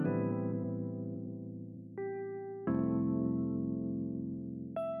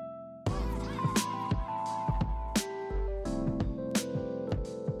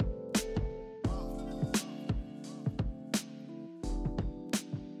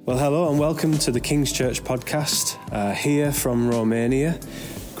Well, hello and welcome to the King's Church podcast, here from Romania.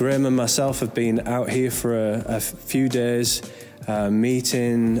 Graham and myself have been out here for a few days,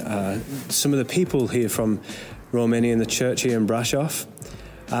 meeting some of the people here from Romania in the church here in Brașov.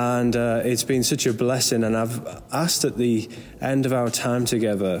 And it's been such a blessing, and I've asked at the end of our time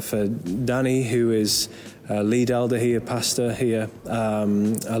together for Danny, who is lead elder here, pastor here,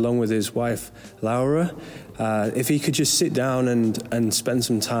 along with his wife Laura, if he could just sit down and spend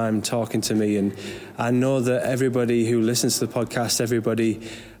some time talking to me. And I know that everybody who listens to the podcast, everybody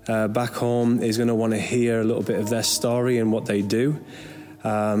back home is going to want to hear a little bit of their story and what they do.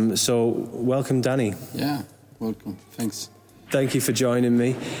 So welcome, Danny. Yeah, welcome. Thanks. Thank you for joining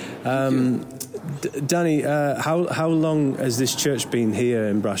me. Danny, how long has this church been here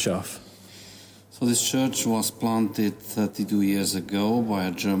in Brașov? So this church was planted 32 years ago by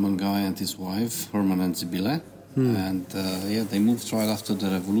a German guy and his wife, Herman and Sibylle. And they moved right after the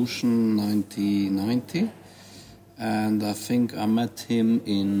revolution, 1990. And I think I met him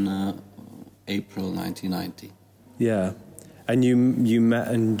in April 1990. Yeah. And you met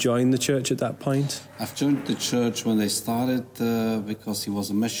and joined the church at that point? I've joined the church when they started because he was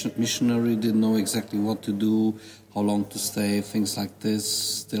a missionary, didn't know exactly what to do, how long to stay, things like this,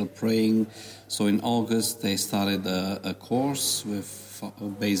 still praying. So in August they started a course with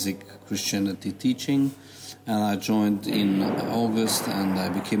basic Christianity teaching, and I joined in August and I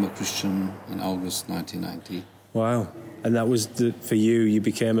became a Christian in August 1990. Wow. And that was for you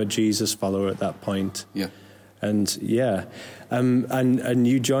became a Jesus follower at that point? Yeah. And and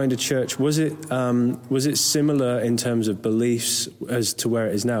you joined a church. Was it similar in terms of beliefs as to where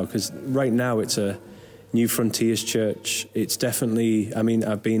it is now? Because right now it's a New Frontiers church. It's definitely, I mean,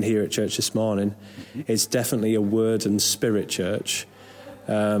 I've been here at church this morning. It's definitely a word and spirit church.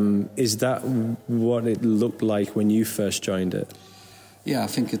 Is that what it looked like when you first joined it? Yeah, I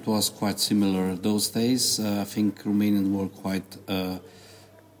think it was quite similar those days. I think Romanians were quite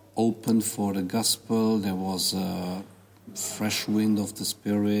open for the gospel. There was a fresh wind of the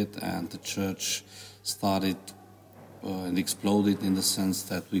Spirit, and the church started and exploded in the sense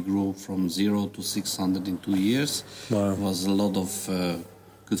that we grew from 0 to 600 in 2 years. Wow. There was a lot of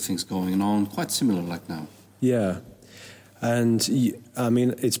good things going on, quite similar like now. Yeah. And, I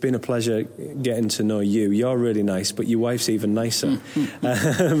mean, it's been a pleasure getting to know you. You're really nice, but your wife's even nicer.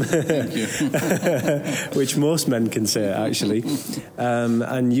 Thank you. Which most men can say, actually.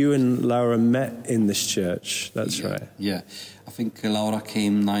 And you and Laura met in this church. That's right. Yeah. I think Laura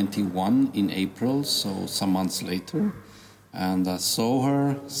came 91 in April, so some months later. And I saw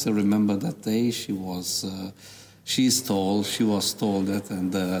her. Still remember that day. She was... she's tall. She was tall. That's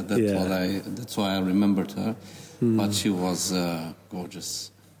why I remembered her. But she was gorgeous.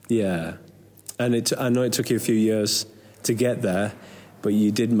 Yeah. And I know it took you a few years to get there, but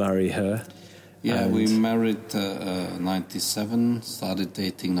you did marry her. Yeah, we married 97, started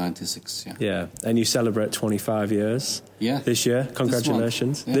dating 96, yeah. Yeah, and you celebrate 25 years this year.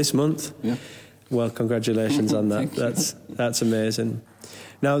 Congratulations. This month. Yeah. Well, congratulations on that. That's amazing.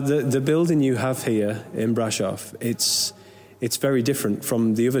 Now, the building you have here in Brașov, it's very different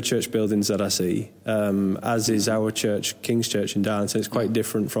from the other church buildings that I see, as is our church, King's Church in Darlington. It's quite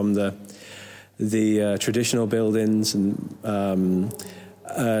different from the traditional buildings, and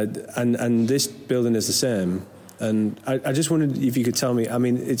this building is the same. And I just wondered if you could tell me, I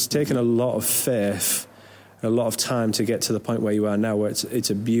mean, it's taken a lot of faith, a lot of time to get to the point where you are now, where it's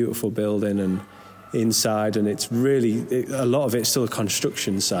a beautiful building and inside, and it's really a lot of it's still a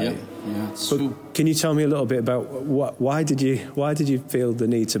construction site. Yeah, it's true. Can you tell me a little bit about why did you feel the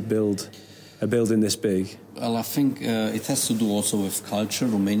need to build a building this big? Well, I think it has to do also with culture,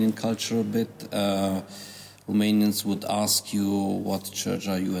 Romanian culture a bit. Romanians would ask you, what church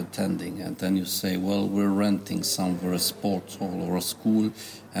are you attending? And then you say, well, we're renting somewhere a sports hall or a school,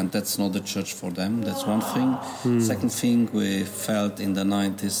 and that's not a church for them. That's one thing. Second thing, we felt in the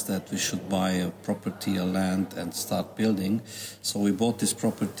 90s that we should buy a property, a land, and start building. So we bought this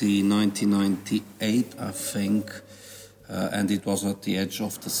property in 1998, I think, and it was at the edge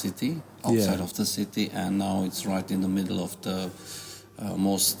of the city, outside of the city, and now it's right in the middle of the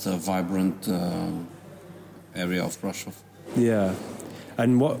most vibrant area of Brașov. Yeah.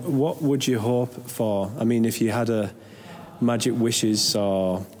 And what would you hope for? I mean, if you had a magic wishes,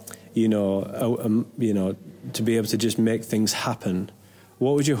 or to be able to just make things happen,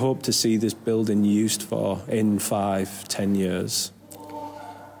 what would you hope to see this building used for in 5-10 years?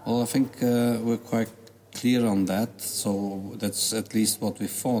 Well, I think we're quite clear on that. So that's at least what we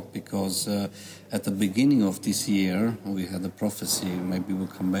thought, because at the beginning of this year we had a prophecy. Maybe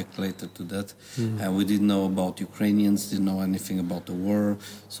we'll come back later to that. And we didn't know about Ukrainians, didn't know anything about the war.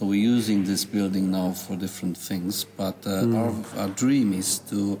 So we're using this building now for different things. But our dream is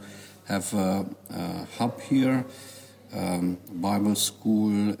to have a hub here, Bible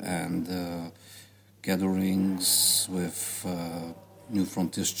school, and gatherings with New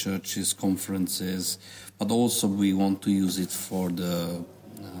Frontiers churches, conferences, but also we want to use it for the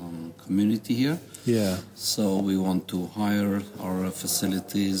community here. Yeah. So we want to hire our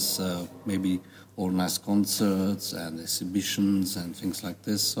facilities, maybe organize concerts and exhibitions and things like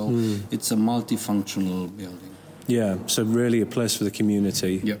this. So it's a multifunctional building. Yeah, so really a place for the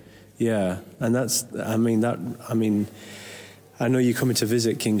community. Yeah. Yeah, and I know you're coming to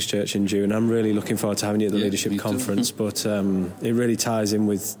visit King's Church in June. I'm really looking forward to having you at the leadership conference, but it really ties in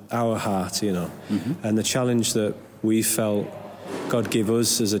with our heart, you know. And the challenge that we felt God gave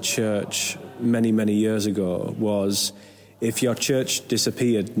us as a church many, many years ago was, if your church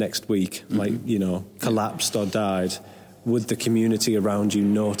disappeared next week, like, you know, collapsed or died, would the community around you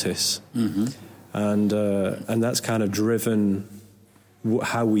notice? And that's kind of driven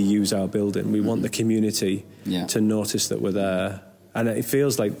how we use our building. We want the community to notice that we're there, and it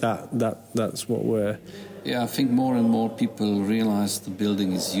feels like that's what we're. Yeah, I think more and more people realize the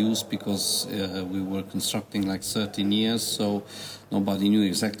building is used, because we were constructing like 13 years, so nobody knew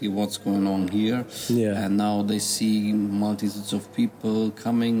exactly what's going on here. Yeah. And now they see multitudes of people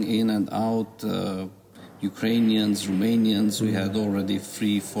coming in and out. Ukrainians, Romanians. We had already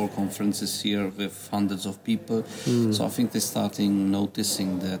 3-4 conferences here with hundreds of people. So I think they're starting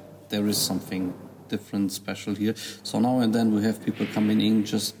noticing that there is something different, special here. So now and then we have people coming in,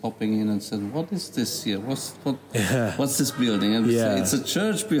 just popping in and saying, "What is this here? What's this building?" And we say, "It's a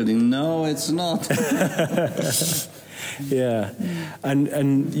church building." No, it's not. Yeah,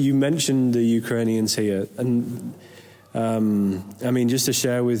 and you mentioned the Ukrainians here, and I mean, just to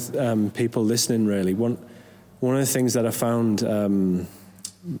share with people listening, really, one of the things that I found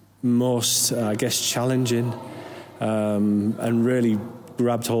most, I guess, challenging and really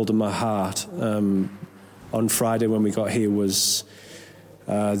grabbed hold of my heart on Friday when we got here was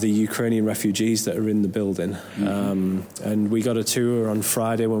the Ukrainian refugees that are in the building. And we got a tour on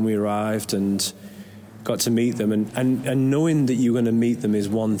Friday when we arrived and got to meet them. And knowing that you're going to meet them is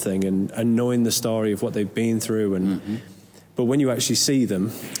one thing, and knowing the story of what they've been through. But when you actually see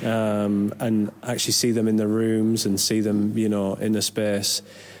them and actually see them in the rooms and see them, you know, in a space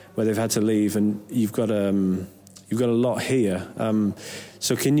where they've had to leave, and you've got a lot here.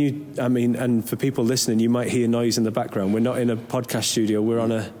 So can you, I mean, and for people listening, you might hear noise in the background. We're not in a podcast studio.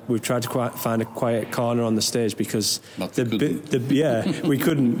 We've tried to find a quiet corner on the stage because we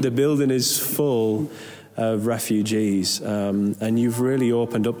couldn't. The building is full of refugees, and you've really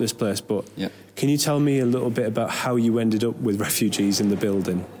opened up this place. But can you tell me a little bit about how you ended up with refugees in the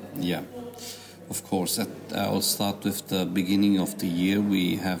building? Yeah. Of course, I'll start with the beginning of the year. We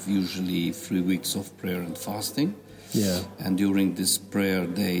have usually 3 weeks of prayer and fasting. Yeah. And during these prayer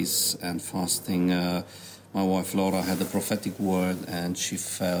days and fasting, my wife Laura had a prophetic word, and she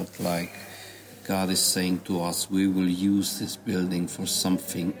felt like God is saying to us, we will use this building for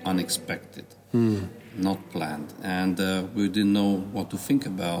something unexpected, not planned. And we didn't know what to think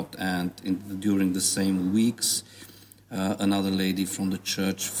about. And during the same weeks, another lady from the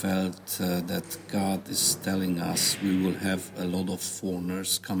church felt that God is telling us we will have a lot of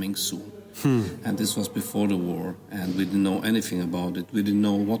foreigners coming soon. And this was before the war, and we didn't know anything about it. We didn't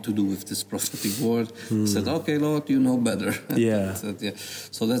know what to do with this prophetic word. Said, okay, Lord, you know better. Yeah.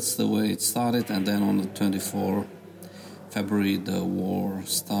 So that's the way it started, and then on the 24th February, the war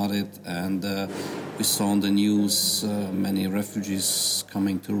started, and we saw on the news many refugees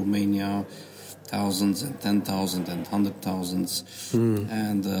coming to Romania, thousands and 10,000 and 100,000s,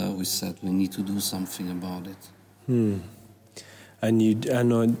 and we said we need to do something about it. And I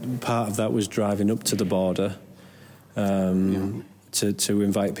know part of that was driving up to the border to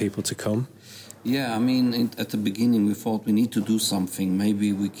invite people to come. Yeah, I mean, at the beginning we thought we need to do something.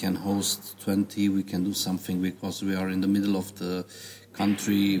 Maybe we can host 20, we can do something, because we are in the middle of the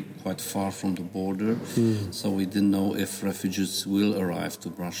country, quite far from the border. So we didn't know if refugees will arrive to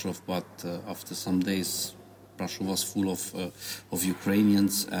Brasov, but after some days Brasov was full of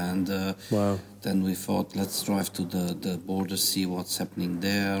Ukrainians, and then we thought, let's drive to the border, see what's happening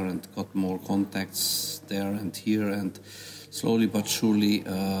there, and got more contacts there and here, and slowly but surely,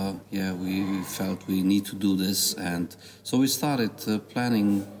 we felt we need to do this, and so we started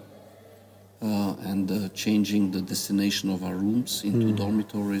planning and changing the destination of our rooms into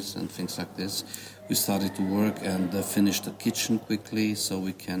dormitories and things like this. We started to work and finished the kitchen quickly, so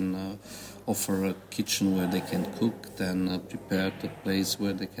we can offer a kitchen where they can cook, then prepare the place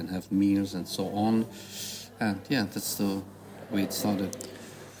where they can have meals and so on. And yeah, that's the way it started.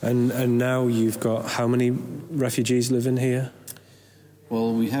 And now you've got how many refugees living here?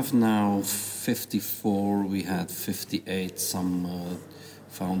 Well, we have now 54. We had 58. Some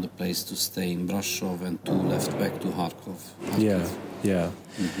found a place to stay in Brasov, and 2 left back to Kharkov. Yeah.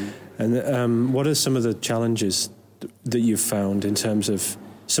 And what are some of the challenges that you've found in terms of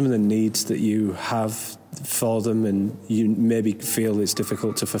some of the needs that you have for them, and you maybe feel it's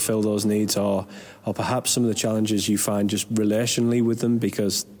difficult to fulfill those needs, or perhaps some of the challenges you find just relationally with them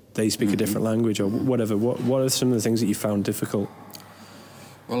because they speak a different language or whatever? What are some of the things that you found difficult?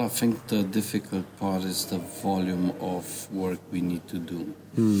 Well, I think the difficult part is the volume of work we need to do.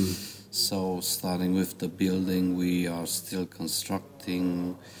 So starting with the building, we are still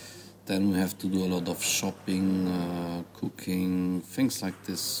constructing. Then we have to do a lot of shopping, cooking, things like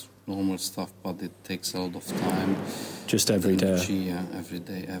this, normal stuff, but it takes a lot of time. Just every day? Yeah, every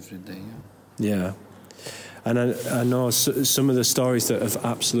day, Yeah. And I know some of the stories that have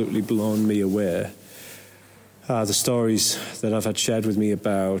absolutely blown me away are the stories that I've had shared with me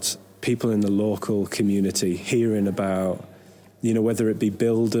about people in the local community, hearing about, whether it be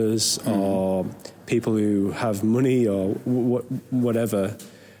builders or people who have money or whatever,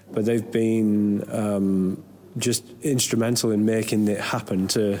 but they've been just instrumental in making it happen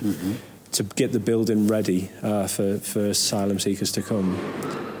to get the building ready for asylum seekers to come.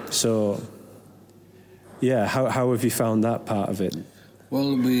 So, yeah, how have you found that part of it?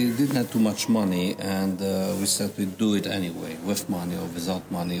 Well, we didn't have too much money, and we said we'd do it anyway. With money or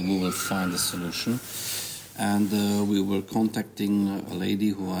without money, we will find a solution. And we were contacting a lady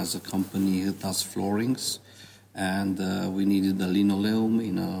who has a company who does floorings, and we needed a linoleum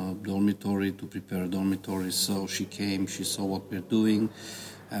in a dormitory to prepare a dormitory. So she came, she saw what we're doing,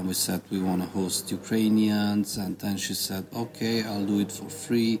 and we said we want to host Ukrainians. And then she said, okay, I'll do it for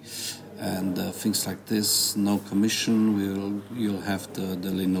free. And things like this, no commission, you'll have the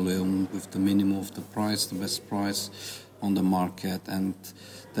linoleum with the minimum of the price, the best price on the market. And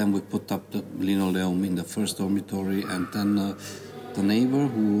then we put up the linoleum in the first dormitory, and then the neighbor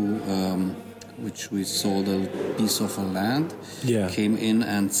which we sold a piece of a land, came in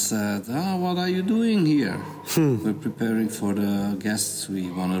and said, what are you doing here? We're preparing for the guests we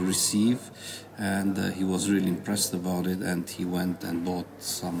want to receive. And he was really impressed about it, and he went and bought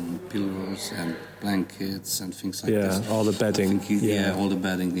some pillows and blankets and things like this. Yeah, all the bedding. All the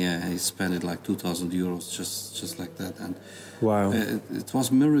bedding, he spent it like 2,000 euros just like that. And wow. It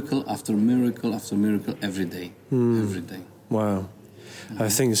was miracle after miracle after miracle every day. Every day. Wow. I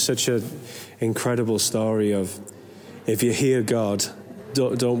think it's such an incredible story of, if you hear God,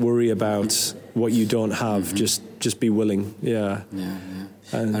 don't worry about what you don't have, just be willing. Yeah.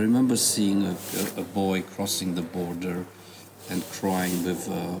 I remember seeing a boy crossing the border and crying with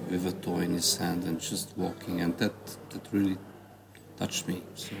a toy in his hand and just walking, and that really touched me.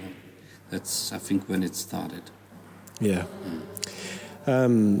 So that's, I think, when it started. Yeah.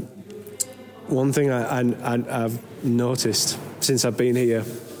 One thing I've noticed since I've been here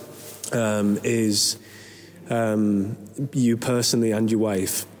is you personally and your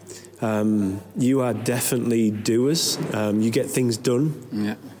wife. You are definitely doers. You get things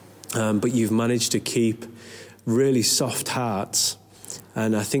done, but you've managed to keep really soft hearts,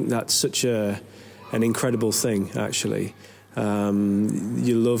 and I think that's such an incredible thing, actually.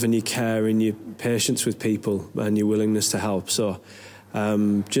 Your love and your care and your patience with people and your willingness to help. So,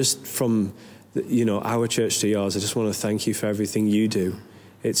 just from our church to yours, I just want to thank you for everything you do.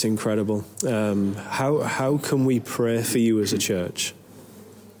 It's incredible. How can we pray for you as a church?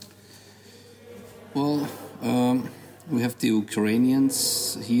 Well, we have the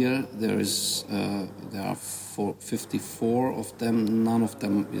Ukrainians here. There are 54 of them. None of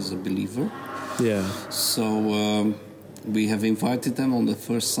them is a believer. Yeah. So we have invited them on the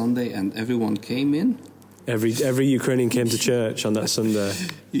first Sunday, and everyone came in. Every Ukrainian came to church on that Sunday.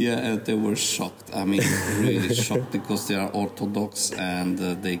 Yeah, and they were shocked. I mean, really shocked, because they are Orthodox, and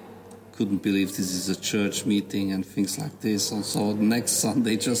they couldn't believe this is a church meeting and things like this. And so next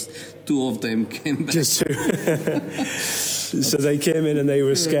Sunday, just 2 of them came back. Just 2. So they came in and they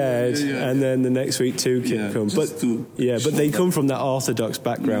were scared, and then the next week 2 come. But 2. Yeah, but they come from that Orthodox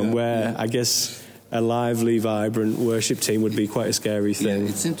background where I guess a lively, vibrant worship team would be quite a scary thing. Yeah,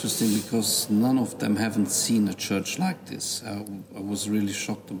 it's interesting because none of them haven't seen a church like this. I was really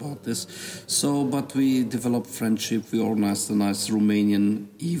shocked about this. So, but we developed friendship. We organized a nice Romanian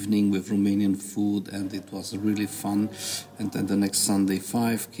evening with Romanian food, and it was really fun. And then the next Sunday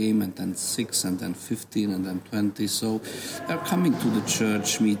 5 came, and then 6, and then 15, and then 20. So they're coming to the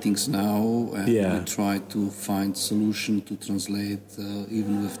church meetings now, and we try to find solution to translate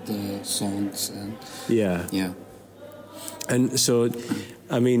even with the songs and And so,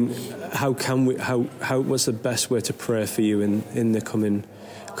 I mean, what's the best way to pray for you in the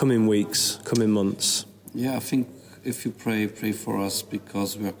coming weeks, coming months? Yeah, I think if you pray for us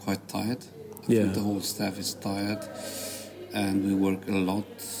because we are quite tired. I think the whole staff is tired, and we work a lot.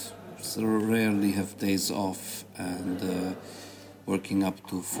 So rarely have days off, and working up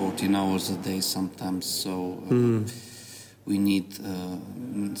to 14 hours a day sometimes. So we need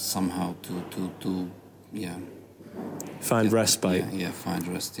somehow to find respite. Find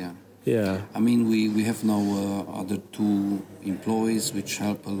rest. Yeah. I mean, we have now other 2 employees which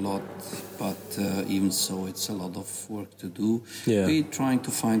help a lot, but even so, it's a lot of work to do. Yeah. We're trying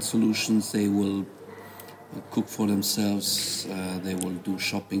to find solutions. They will cook for themselves, they will do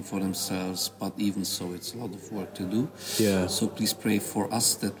shopping for themselves, but even so, it's a lot of work to do. Yeah. So please pray for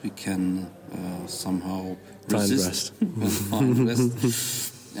us that we can somehow resist. Find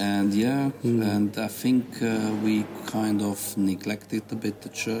rest. And and I think we kind of neglected a bit the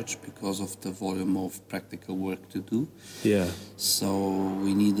church because of the volume of practical work to do. Yeah. So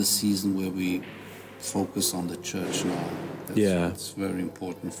we need a season where we focus on the church now. It's very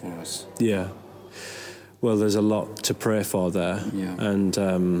important for us. Yeah. Well, there's a lot to pray for there. Yeah. And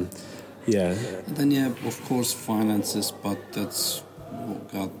And then of course finances, but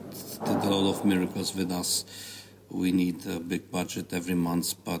God did a lot of miracles with us. We need a big budget every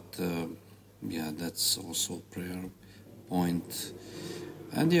month, but that's also a prayer point.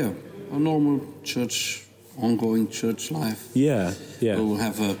 And a normal church, ongoing church life. Yeah. We'll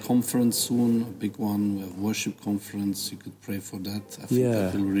have a conference soon, a big one, a worship conference. You could pray for that. I think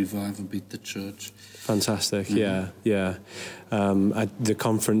that will revive a bit the church. Fantastic. Yeah. At the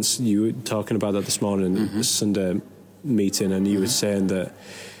conference, you were talking about that this morning, the Sunday meeting, and you were saying that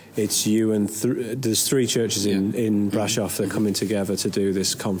it's you and there's 3 churches in Brasov that are coming together to do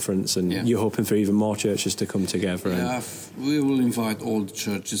this conference, and you're hoping for even more churches to come together. We will invite all the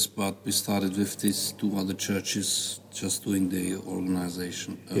churches, but we started with these 2 other churches just doing the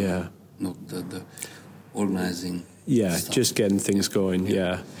organization. Not the organizing. Stuff. Just getting things going.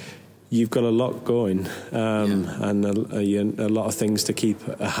 You've got a lot going, and a lot of things to keep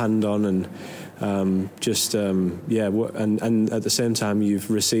a hand on, and and at the same time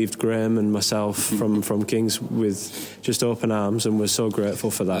you've received Graham and myself from Kings with just open arms, and we're so grateful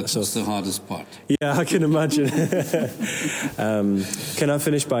for that. That's the hardest part. Yeah, I can imagine. Can I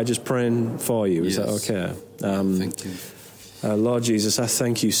finish by just praying for you? Is that okay? Thank you. Lord Jesus, I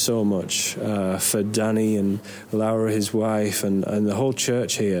thank you so much for Danny and Laura, his wife, and the whole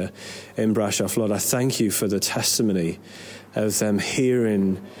church here in Brasov. Lord, I thank you for the testimony of them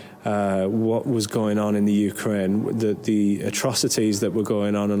hearing what was going on in the Ukraine, the atrocities that were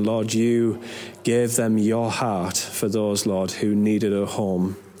going on. And Lord, you gave them your heart for those, Lord, who needed a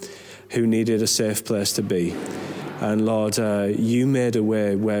home, who needed a safe place to be. And Lord, you made a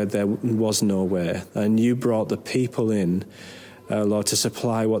way where there was no way, and you brought the people in, Lord, to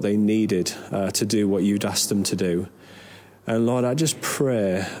supply what they needed to do what you'd asked them to do. And Lord, I just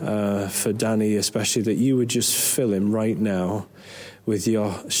pray for Danny especially, that you would just fill him right now with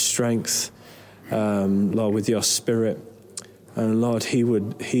your strength, Lord, with your spirit. And Lord, he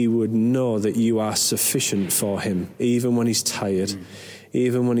would know that you are sufficient for him, even when he's tired,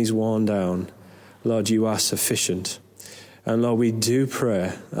 even when he's worn down. Lord, you are sufficient. And Lord, we do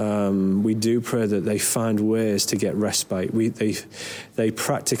pray that they find ways to get respite. They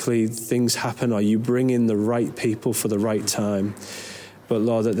practically, things happen, or you bring in the right people for the right time. But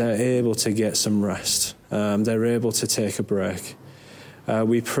Lord, that they're able to get some rest. They're able to take a break.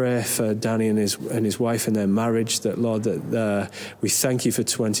 We pray for Danny and his wife and their marriage, that Lord, that we thank you for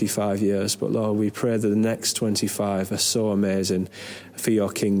 25 years, but Lord, we pray that the next 25 are so amazing for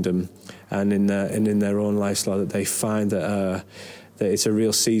your kingdom, and in their own lives, Lord, that they find that it's a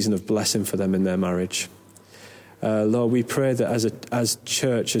real season of blessing for them in their marriage. Lord, we pray that as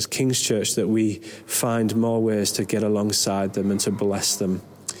church, as King's Church, that we find more ways to get alongside them and to bless them.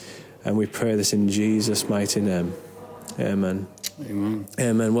 And we pray this in Jesus' mighty name. Amen. Amen.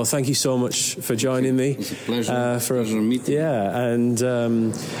 Amen. Well, thank you so much for joining me. It's a pleasure. Pleasure meeting. Yeah,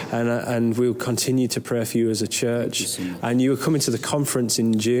 and we'll continue to pray for you as a church. So and you are coming to the conference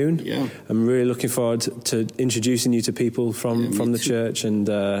in June. Yeah. I'm really looking forward to introducing you to people from the too. church, and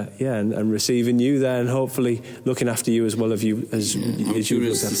receiving you there, and hopefully looking after you as well as you. I'm as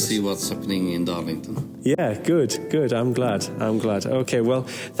curious to see what's happening in Darlington. Yeah, good. I'm glad. Okay, well,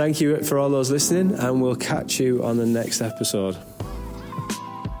 thank you for all those listening, and we'll catch you on the next episode.